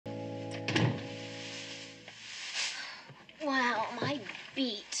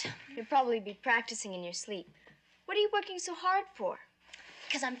probably be practicing in your sleep. What are you working so hard for?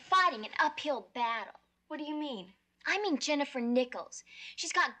 Because I'm fighting an uphill battle. What do you mean? I mean Jennifer Nichols.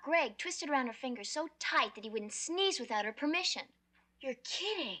 She's got Greg twisted around her finger so tight that he wouldn't sneeze without her permission. You're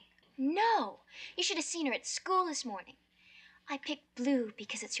kidding. No. You should have seen her at school this morning. I picked blue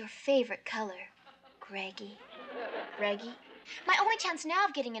because it's your favorite color, Greggy. Greggy? My only chance now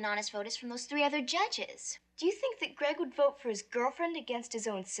of getting an honest vote is from those 3 other judges. Do you think that Greg would vote for his girlfriend against his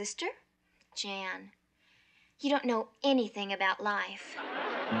own sister? Jan, you don't know anything about life.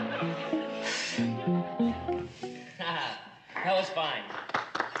 That was fine.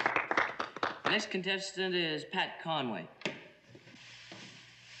 The next contestant is Pat Conway.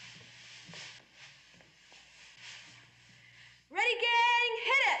 Ready, gang?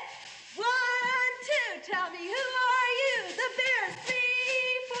 Hit it! 1, 2. Tell me, who are you? The Bears. 3,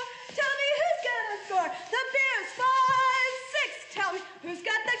 4. Tell me who's gonna score? The Bears. 5, 6. Tell me who's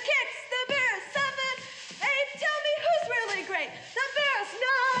got the kicks? The Bears. 7, 8. Tell me who's really great? The Bears.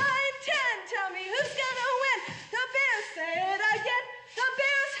 9, 10. Tell me who's gonna win? The Bears. Say it again. The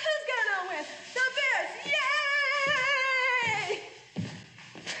Bears. Who's gonna win? The Bears. Yay!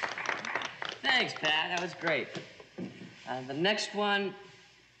 Thanks, Pat. That was great. The next one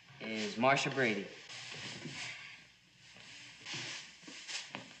is Marcia Brady.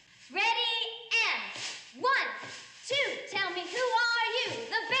 Ready, and 1, 2. Tell me, who are you?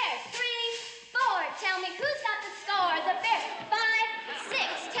 The Bears. 3, 4. Tell me who's got the score? The Bears. 5,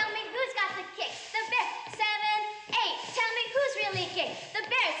 6. Tell me who's got the kicks? The Bears. 7, 8. Tell me who's really gay? The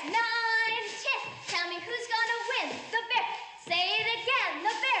Bears. 9, 10. Tell me who's gonna win? The Bears. Say it again.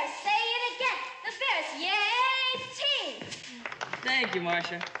 The Bears. Say it again. The Bears. Yay, team! Thank you,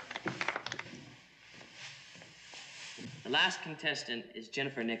 Marcia. The last contestant is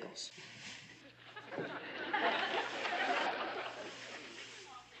Jennifer Nichols.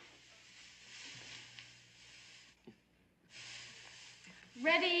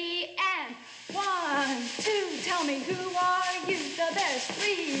 Ready, and 1, 2. Tell me, who are you? The Bears.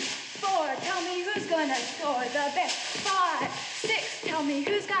 3, 4. Tell me who's gonna score? The Bears. 5, 6. Tell me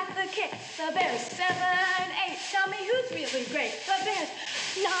who's got the kick? The Bears. 7, 8. Tell me who's really great? The Bears.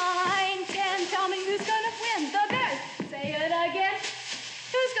 9, 10. Tell me who's gonna win? The Bears. Say it again.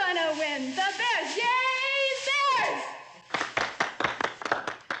 Who's gonna win? The Bears. Yay, Bears!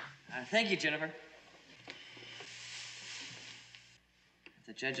 Thank you, Jennifer. If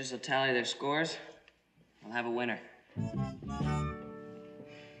the judges will tally their scores, we'll have a winner.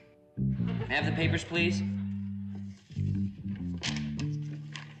 May I have the papers, please?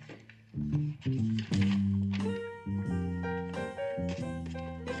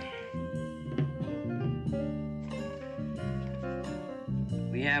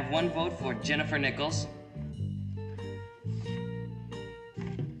 We have 1 vote for Jennifer Nichols.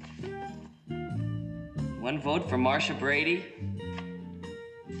 1 vote for Marcia Brady.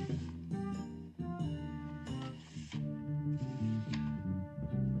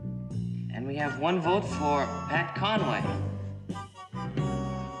 And we have 1 vote for Pat Conway.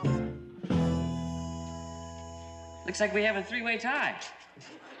 Looks like we have a 3-way tie.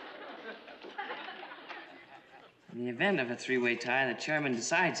 In the event of a 3-way tie, the chairman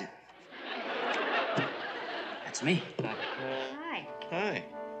decides it. That's me. Hi. Hi.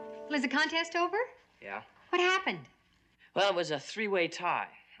 Well, is the contest over? Yeah. What happened? Well, it was a 3-way tie.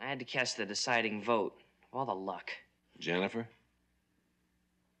 I had to cast the deciding vote. All the luck. Jennifer?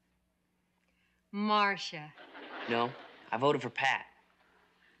 Marcia. No, I voted for Pat.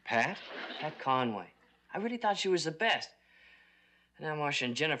 Pat? Pat Conway. I really thought she was the best. And now Marcia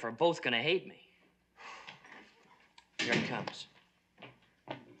and Jennifer are both gonna hate me. Here it comes.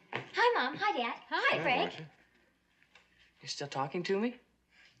 Hi, Mom. Hi, Dad. Hi, Greg. Marcia. You still talking to me?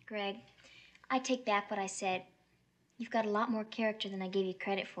 Greg, I take back what I said. You've got a lot more character than I gave you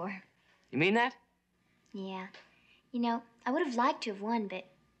credit for. You mean that? Yeah. You know, I would have liked to have won, but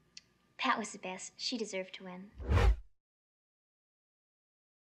Pat was the best. She deserved to win.